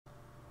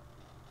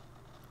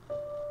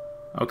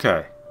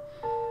Okay.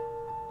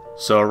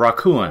 So,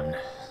 Rakuen.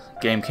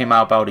 Game came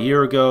out about a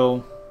year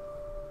ago.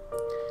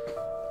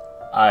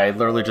 I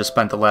literally just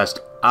spent the last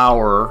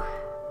hour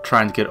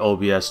trying to get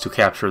OBS to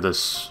capture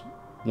this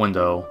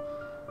window.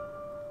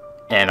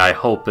 And I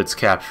hope it's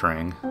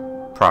capturing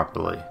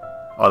properly.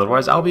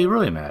 Otherwise, I'll be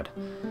really mad.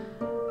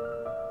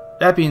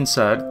 That being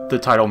said, the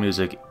title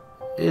music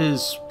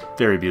is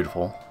very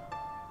beautiful.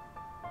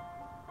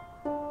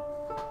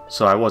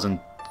 So I wasn't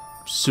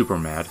super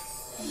mad.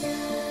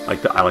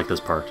 I like this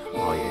part.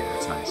 Oh yeah,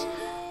 that's nice.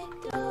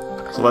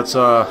 So let's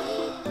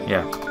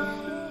yeah.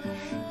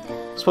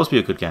 It's supposed to be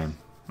a good game.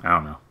 I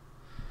don't know.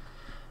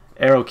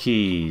 Arrow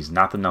keys,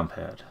 not the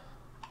numpad.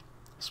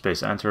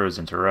 Space enters,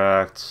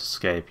 interact,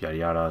 escape, yada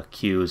yada.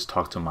 Q's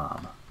talk to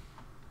mom.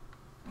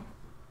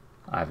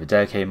 I have a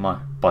dedicated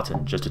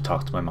button just to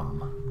talk to my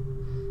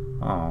mom.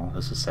 Oh,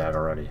 this is sad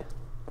already.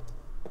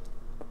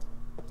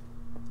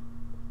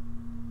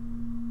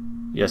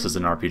 Yes, it's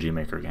an RPG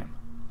Maker game,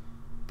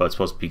 but it's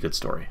supposed to be a good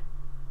story.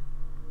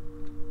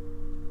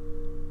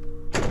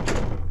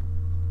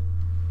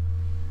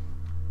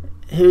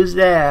 Who's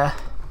there?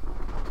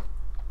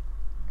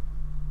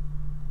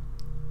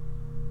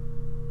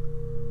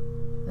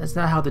 That's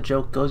not how the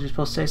joke goes. You're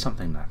supposed to say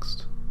something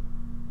next.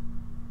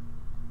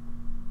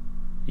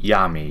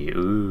 Yami.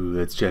 Ooh,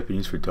 that's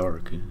Japanese for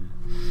dark.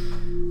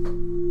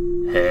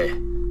 Hey.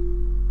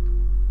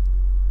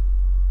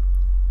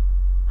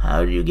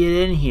 How did you get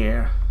in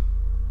here?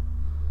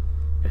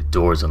 The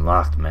door's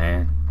unlocked,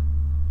 man.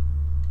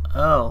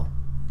 Oh.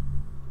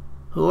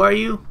 Who are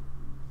you?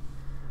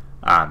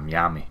 I'm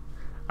Yami.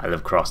 I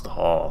live across the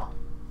hall.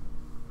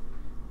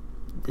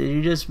 Did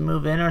you just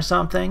move in or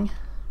something?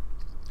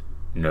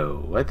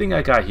 No, I think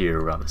I got here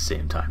around the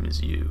same time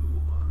as you.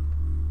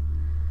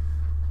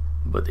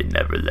 But they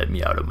never let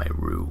me out of my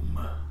room.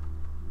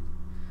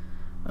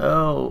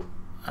 Oh,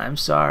 I'm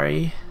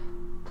sorry.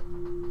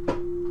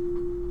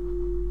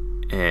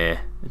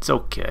 It's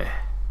okay.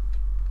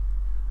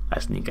 I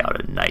sneak out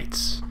at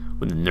nights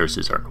when the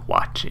nurses aren't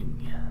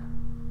watching.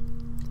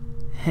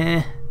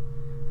 Heh.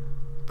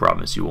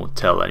 Promise you won't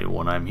tell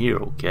anyone I'm here,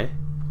 okay?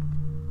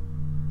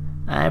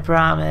 I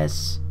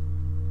promise.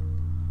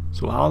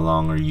 So how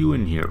long are you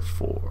in here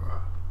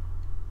for?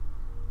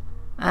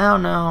 I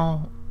don't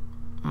know.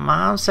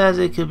 Mom says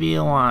it could be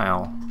a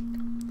while.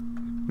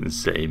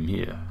 Same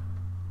here.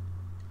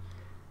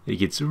 It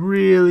gets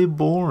really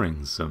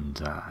boring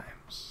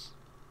sometimes.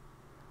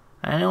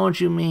 I know what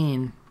you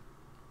mean.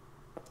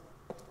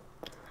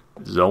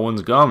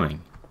 Someone's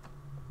coming.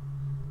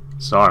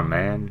 Sorry,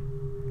 man.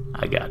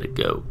 I gotta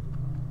go.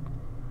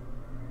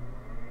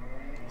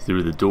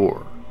 Through the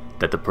door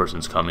that the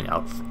person's coming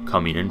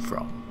in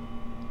from.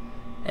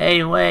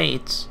 Hey,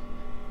 wait.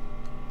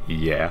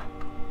 Yeah?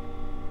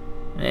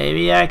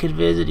 Maybe I could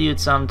visit you at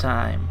some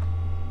time.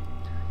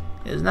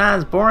 It's not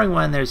as boring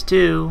when there's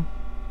two.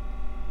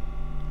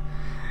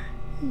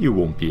 You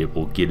won't be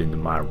able to get into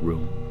my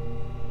room.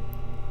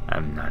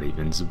 I'm not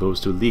even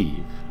supposed to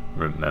leave,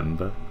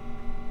 remember?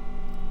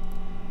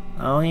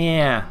 Oh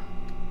yeah.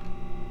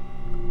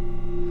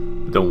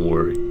 But don't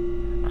worry.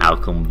 I'll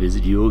come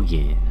visit you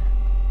again.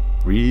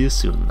 Real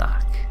soon,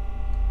 like.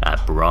 I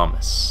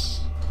promise.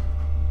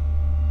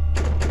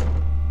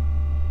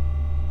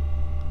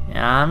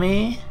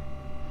 Yami?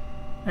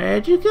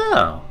 Where'd you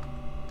go?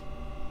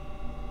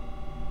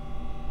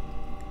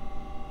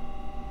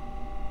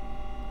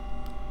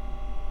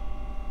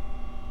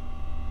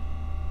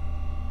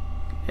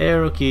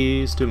 Arrow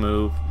keys to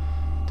move.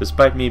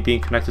 Despite me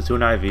being connected to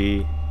an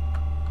IV.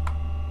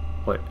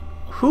 Wait,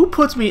 who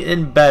puts me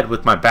in bed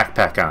with my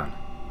backpack on?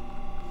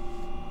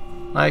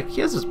 Like,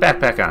 he has his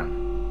backpack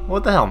on.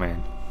 What the hell,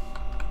 man?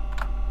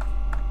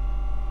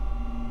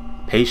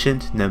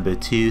 Patient number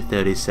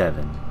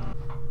 237.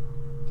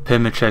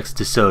 Permatrex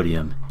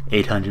disodium,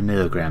 800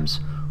 milligrams,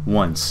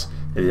 once,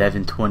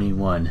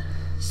 11/21,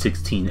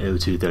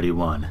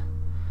 16/02/31.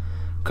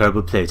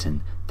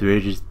 Carboplatin,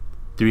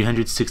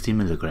 360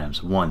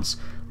 milligrams, once,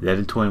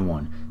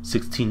 11/21,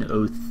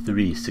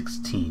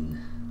 16/03/16.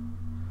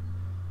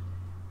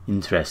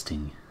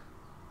 Interesting.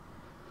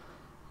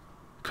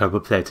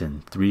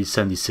 Carboplatin,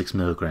 376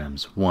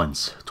 milligrams,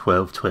 once,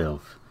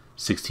 12/12,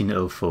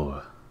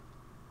 16/04.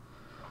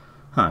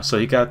 Huh, so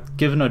he got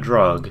given a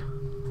drug,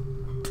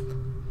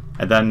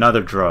 and then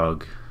another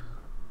drug,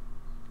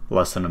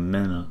 less than a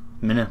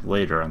minute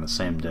later on the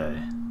same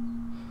day.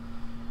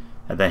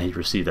 And then he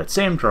received that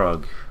same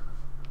drug,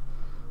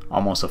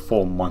 almost a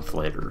full month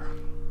later.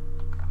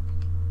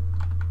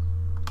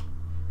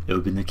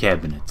 Open the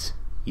cabinet.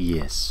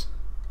 Yes.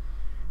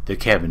 The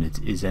cabinet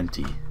is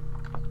empty.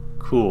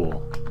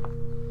 Cool.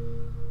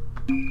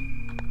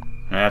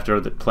 And after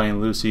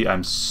playing Lucy,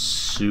 I'm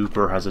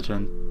super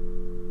hesitant.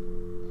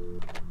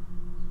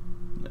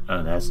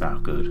 Oh, that's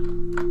not good.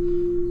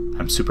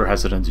 I'm super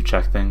hesitant to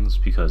check things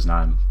because now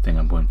I think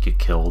I'm going to get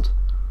killed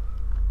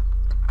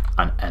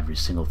on every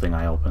single thing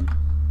I open.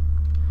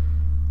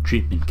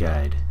 Treatment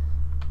guide.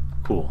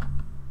 Cool.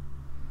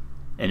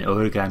 An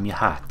origami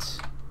hat.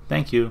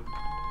 Thank you.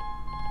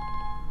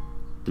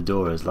 The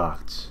door is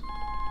locked.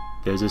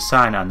 There's a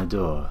sign on the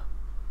door.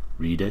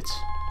 Read it?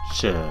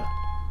 Sure.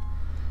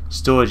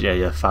 Storage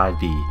area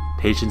 5B.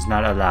 Patients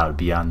not allowed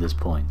beyond this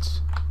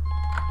point.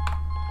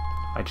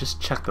 I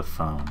just checked the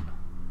phone.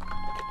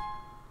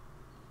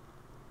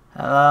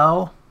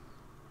 Hello?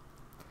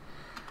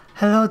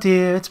 Hello,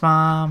 dear. It's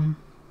Mom.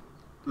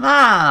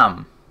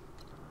 Mom!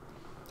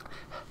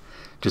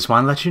 Just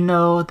want to let you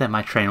know that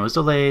my train was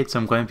delayed, so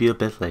I'm going to be a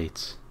bit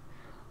late.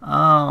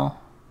 Oh.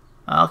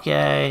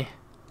 Okay.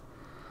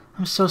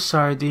 I'm so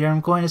sorry, dear.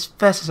 I'm going as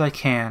fast as I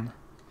can.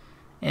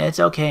 It's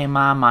okay,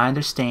 Mom. I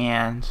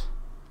understand.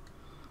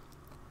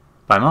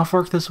 But I'm off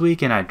work this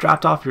week, and I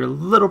dropped off your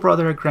little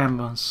brother at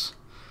Grandma's.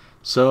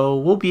 So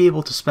we'll be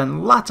able to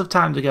spend lots of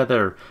time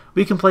together.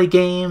 We can play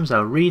games.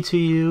 I'll read to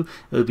you.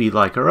 It'll be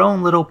like our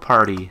own little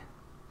party.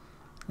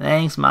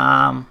 Thanks,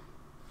 Mom.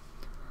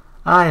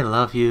 I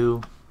love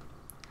you.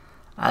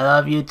 I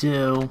love you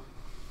too.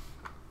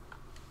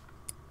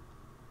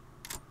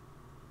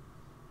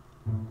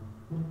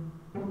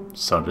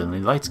 Suddenly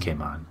lights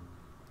came on.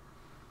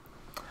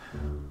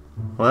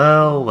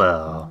 Well,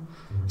 well.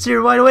 So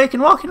you're wide awake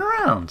and walking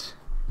around.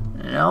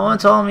 No one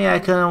told me I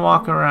couldn't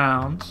walk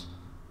around.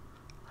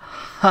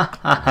 Ha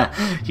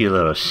ha, you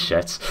little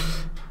shits.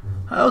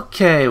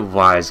 Okay,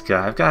 wise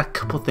guy, I've got a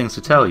couple things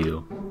to tell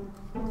you.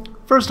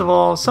 First of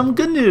all, some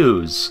good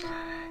news.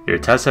 Your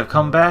tests have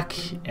come back,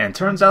 and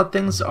turns out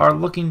things are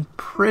looking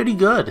pretty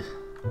good.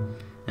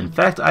 In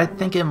fact, I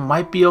think it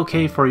might be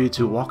okay for you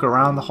to walk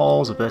around the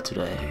halls a bit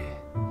today.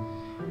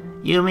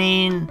 You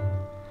mean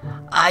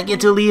I get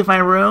to leave my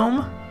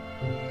room?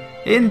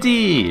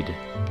 Indeed.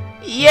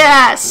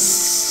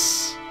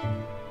 Yes!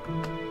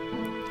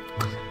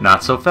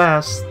 Not so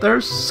fast.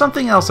 There's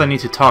something else I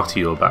need to talk to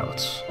you about.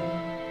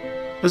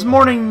 This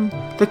morning,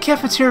 the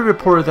cafeteria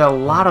reported that a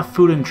lot of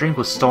food and drink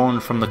was stolen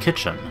from the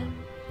kitchen.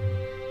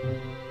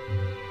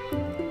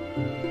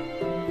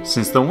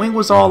 Since the wing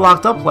was all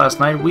locked up last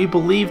night, we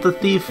believe the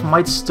thief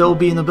might still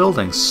be in the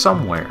building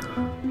somewhere.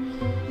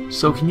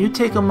 So can you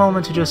take a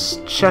moment to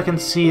just check and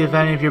see if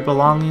any of your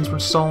belongings were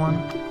stolen?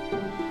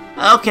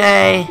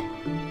 Okay.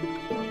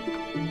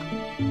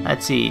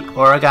 Let's see.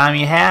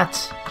 Origami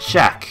hat?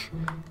 Check.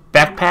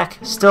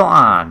 Backpack? Still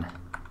on.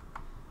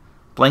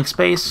 Blank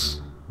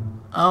space?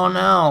 Oh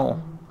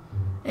no.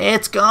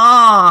 It's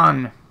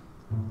gone!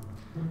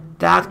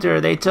 Doctor,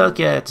 they took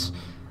it.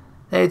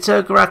 They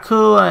took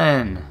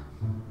Rakuen.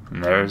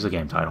 And there's the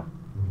game title.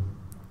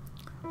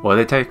 What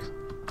did they take?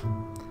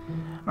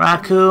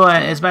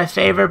 Rakuen is my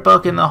favorite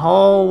book in the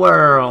whole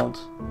world.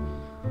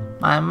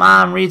 My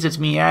mom reads it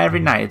to me every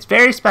night. It's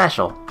very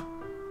special.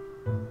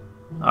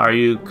 Are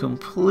you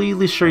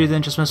completely sure you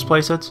didn't just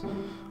misplace it?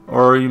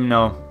 Or, you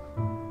know,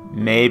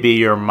 maybe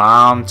your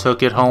mom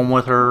took it home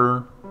with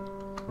her?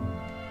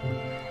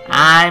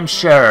 I'm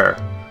sure.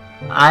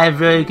 I have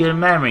very good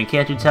memory.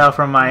 Can't you tell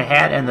from my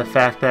hat and the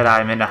fact that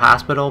I'm in a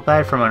hospital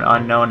bed from an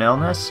unknown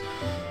illness?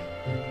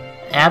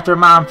 After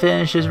Mom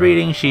finishes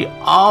reading, she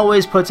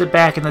always puts it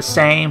back in the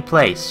same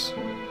place.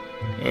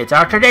 It's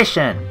our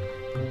tradition.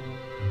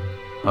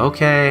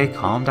 Okay,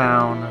 calm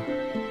down.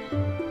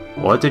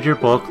 What did your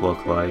book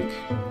look like?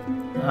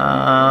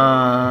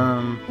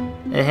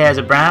 It has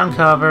a brown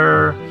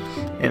cover.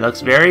 It looks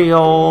very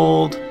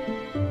old.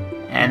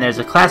 And there's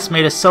a clasp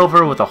made of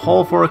silver with a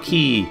hole for a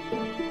key.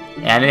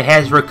 And it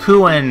has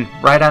Rakuen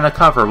right on the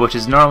cover, which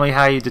is normally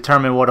how you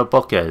determine what a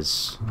book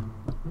is.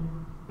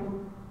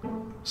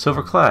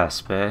 Silver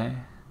clasp, eh?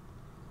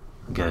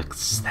 I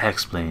guess that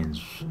explains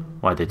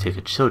why they take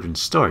a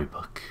children's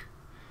storybook.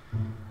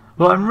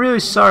 Well, I'm really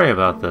sorry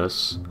about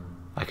this.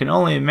 I can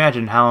only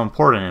imagine how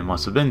important it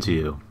must have been to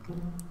you.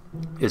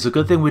 It's a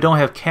good thing we don't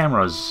have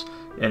cameras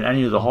in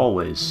any of the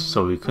hallways,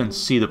 so we couldn't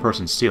see the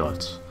person steal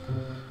it.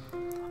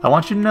 I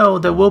want you to know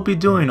that we'll be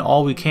doing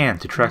all we can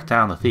to track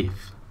down the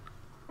thief.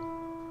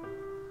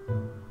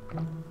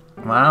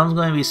 Mom's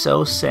going to be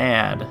so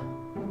sad.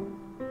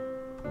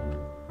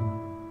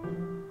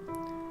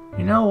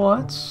 You know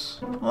what?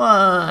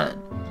 What?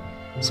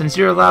 Since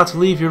you're allowed to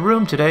leave your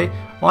room today,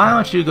 why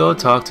don't you go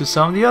talk to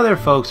some of the other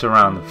folks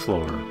around the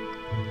floor?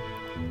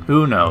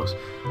 Who knows?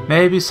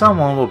 Maybe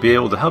someone will be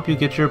able to help you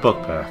get your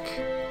book back.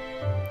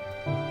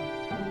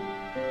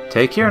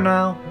 Take care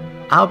now.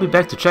 I'll be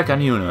back to check on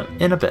you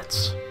in a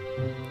bit.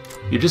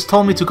 You just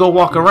told me to go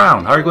walk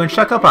around. How are you going to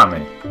check up on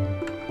me?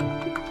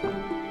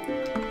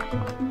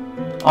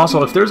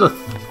 Also, if there's a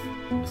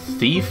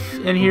thief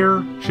in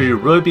here, should you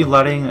really be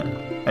letting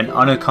an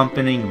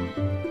unaccompanied,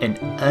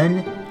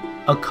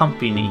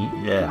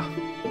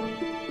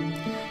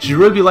 should you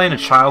really be letting a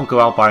child go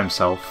out by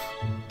himself?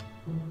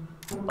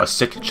 A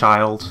sick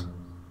child?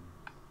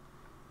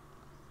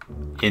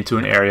 Into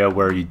an area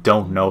where you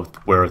don't know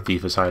where a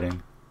thief is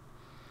hiding?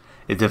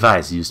 A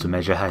device used to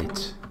measure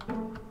height.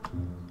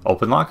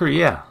 Open locker?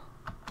 Yeah.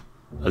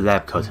 A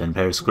lab coat and a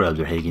pair of scrubs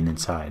are hanging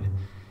inside.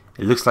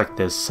 It looks like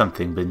there's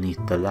something beneath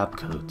the lab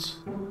coat.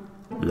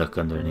 Look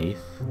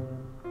underneath.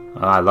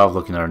 Oh, I love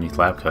looking underneath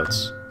lab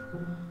coats.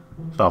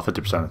 Well,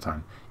 50% of the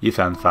time. You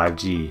found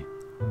 5G.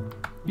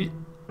 You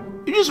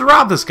just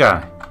robbed this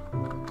guy!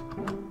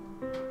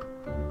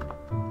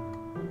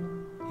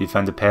 You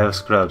found a pair of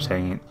scrubs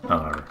hanging.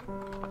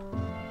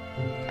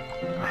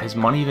 Has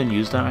money even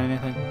used on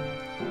anything?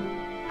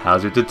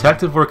 How's your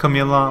detective work coming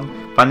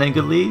along? Find any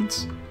good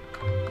leads?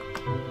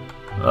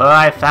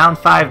 I found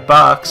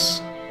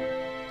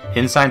 $5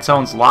 inside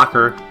someone's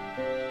locker.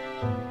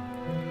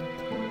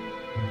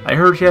 I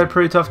heard you had a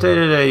pretty tough day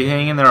today.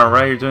 Hang in there,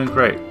 alright? You're doing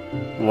great.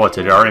 What,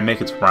 did it already make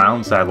its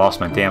rounds that I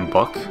lost my damn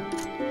book?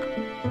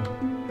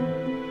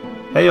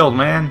 Hey, old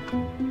man.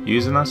 You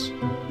using this?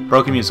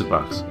 Broken music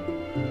box.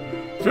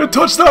 If you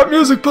touch that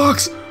music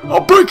box, I'll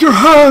break your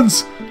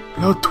hands!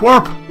 You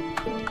twerp!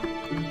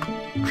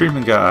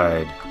 Treatment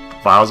guide.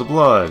 Vials of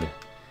blood.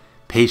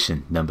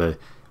 Patient number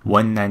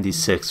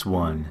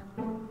 196-1.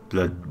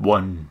 Blood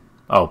 1.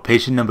 Oh,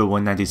 patient number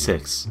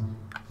 196.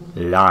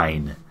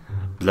 Line.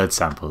 Blood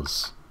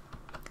samples.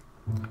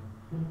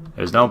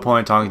 There's no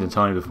point talking to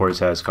Tony before he's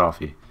had his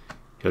coffee.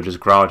 He'll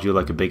just growl at you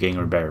like a big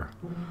angry bear.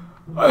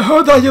 I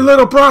heard that, you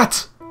little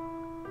brat!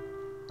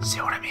 See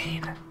what I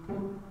mean?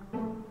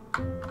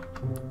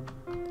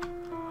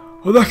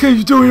 What the heck are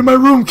you doing in my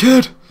room,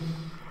 kid?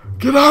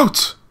 Get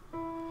out!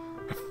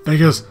 It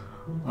figures,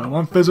 when I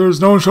want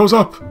visitors, no one shows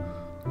up.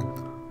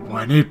 When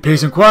I need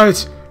peace and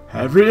quiet,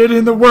 every idiot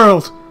in the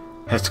world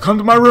has to come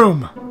to my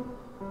room.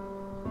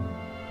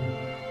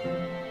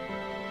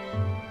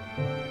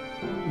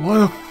 Why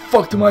the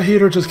fuck did my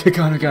heater just kick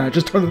on again? I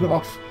just turned it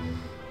off.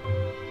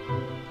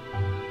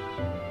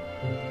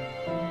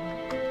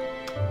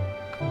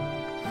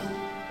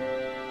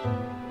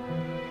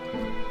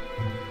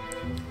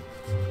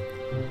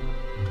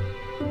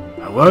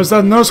 Where's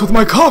that nurse with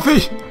my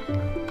coffee?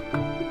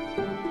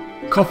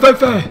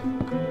 Coffee!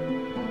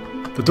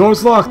 The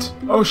door's locked.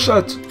 Oh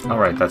shit.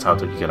 Alright, that's how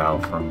to get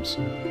out of rooms.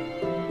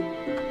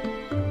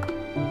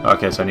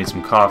 Okay, so I need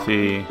some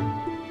coffee.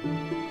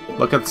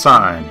 Look at the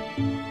sign.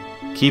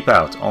 Keep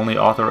out. Only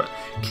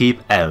authorized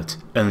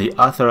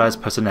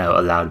personnel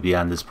allowed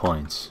beyond this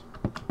point.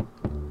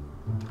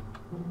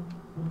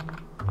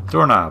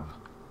 Doorknob.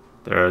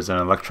 There is an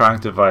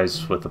electronic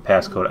device with a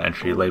passcode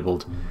entry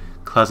labeled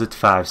Closet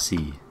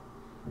 5C.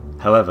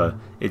 However,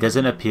 it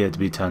doesn't appear to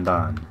be turned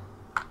on.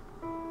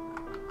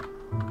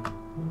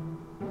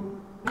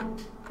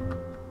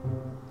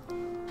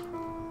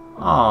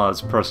 Oh,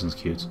 this person's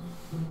cute.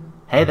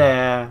 Hey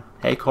there.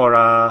 Hey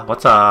Cora.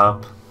 What's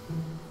up?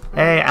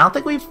 Hey, I don't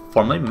think we've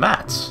formally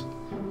met.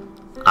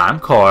 I'm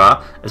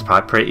Cora. It's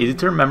probably pretty easy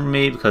to remember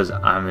me because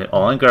I'm the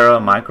only girl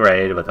in my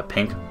grade with a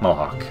pink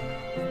mohawk.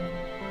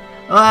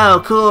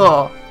 Oh,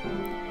 cool.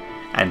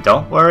 And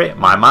don't worry,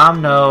 my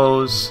mom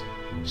knows.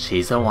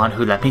 She's the one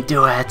who let me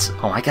do it.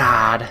 Oh my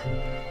god.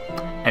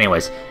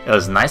 Anyways, it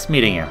was nice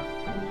meeting you.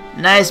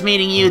 Nice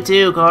meeting you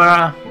too,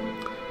 Cora.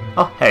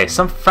 Oh, hey,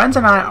 some friends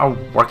and I are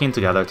working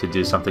together to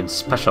do something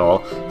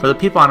special for the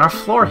people on our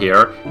floor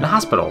here in the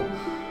hospital.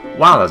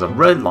 Wow, that's a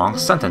really long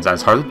sentence and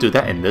it's hard to do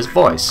that in this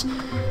voice.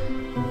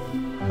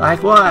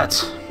 Like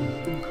what?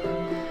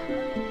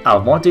 I'll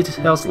have more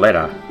details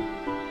later.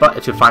 But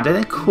if you find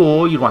anything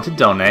cool you'd want to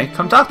donate,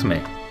 come talk to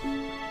me.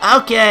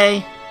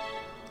 Okay.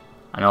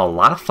 I know a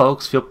lot of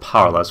folks feel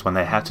powerless when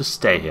they have to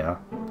stay here,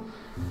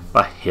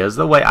 but here's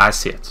the way I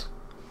see it.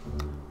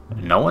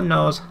 No one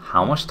knows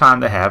how much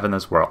time they have in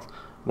this world.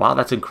 Wow,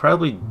 that's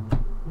incredibly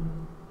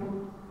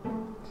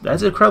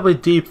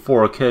deep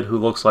for a kid who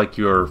looks like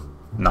you're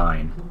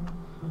 9.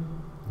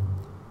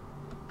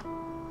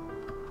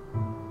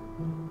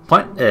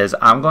 Point is,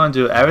 I'm going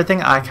to do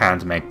everything I can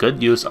to make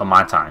good use of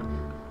my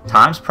time.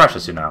 Time's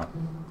precious, you know.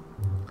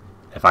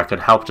 If I could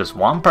help just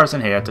one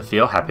person here to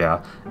feel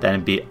happier, then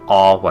it'd be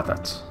all worth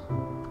it.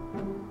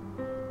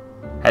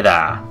 Hey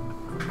there.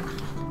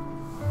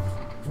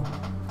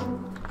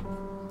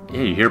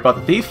 Yeah, you hear about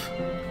the thief?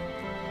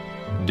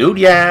 Dude,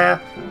 yeah.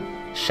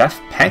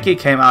 Chef Pancake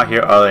came out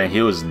here earlier and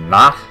he was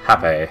not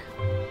happy.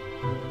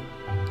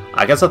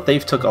 I guess the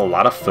thief took a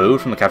lot of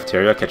food from the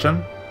cafeteria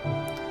kitchen.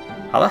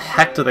 How the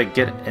heck do they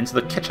get into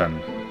the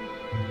kitchen?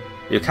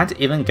 You can't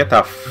even get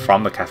that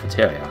from the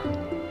cafeteria.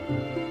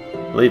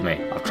 Believe me,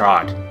 I've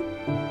tried.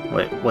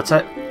 Wait, what's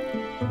that?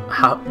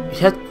 How?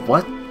 Yeah,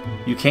 what?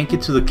 You can't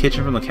get to the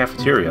kitchen from the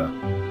cafeteria.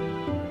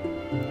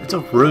 It's a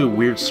really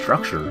weird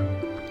structure.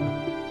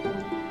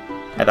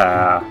 Hey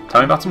there,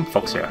 tell me about some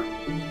folks here.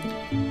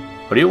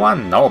 What do you want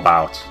to know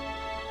about?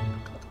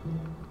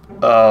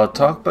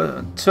 Talk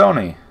about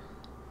Tony.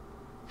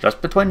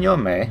 Just between you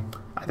and me,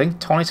 I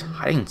think Tony's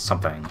hiding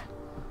something.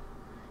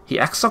 He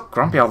acts so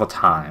grumpy all the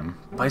time,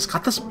 but he's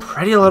got this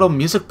pretty little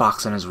music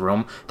box in his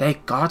room that he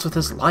guards with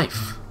his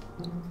life.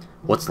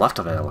 What's left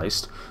of it, at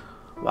least.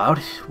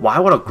 Why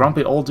would a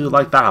grumpy old dude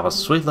like that have a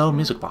sweet little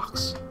music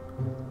box?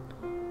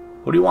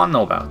 What do you want to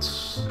know about?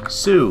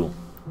 Sue.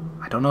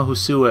 I don't know who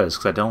Sue is,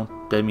 because I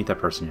didn't meet that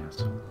person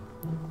yet.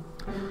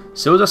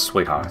 Sue is a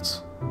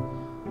sweetheart,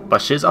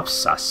 but she's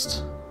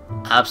obsessed.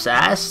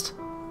 Obsessed?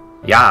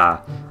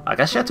 Yeah, I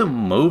guess she had to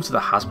move to the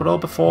hospital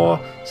before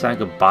saying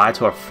goodbye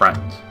to her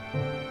friend.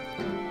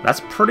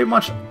 That's pretty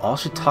much all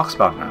she talks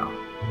about now.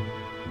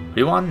 What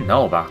do you want to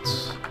know about?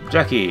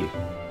 Jackie.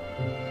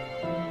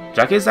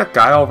 Jackie's that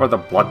guy over the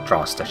blood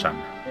draw station.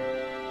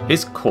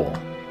 He's cool.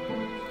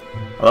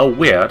 A little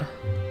weird,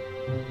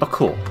 but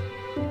cool.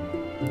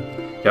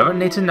 If you ever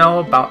need to know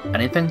about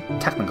anything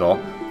technical,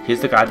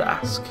 he's the guy to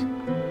ask.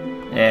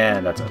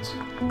 And that's it.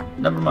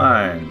 Never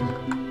mind.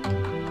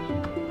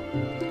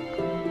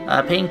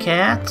 Pink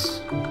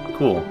cat?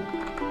 Cool.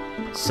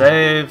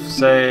 Save.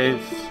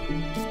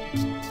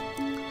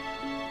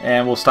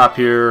 And we'll stop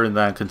here and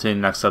then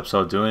continue next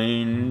episode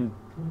doing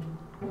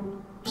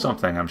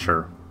something, I'm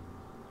sure.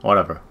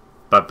 Whatever.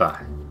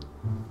 Bye-bye.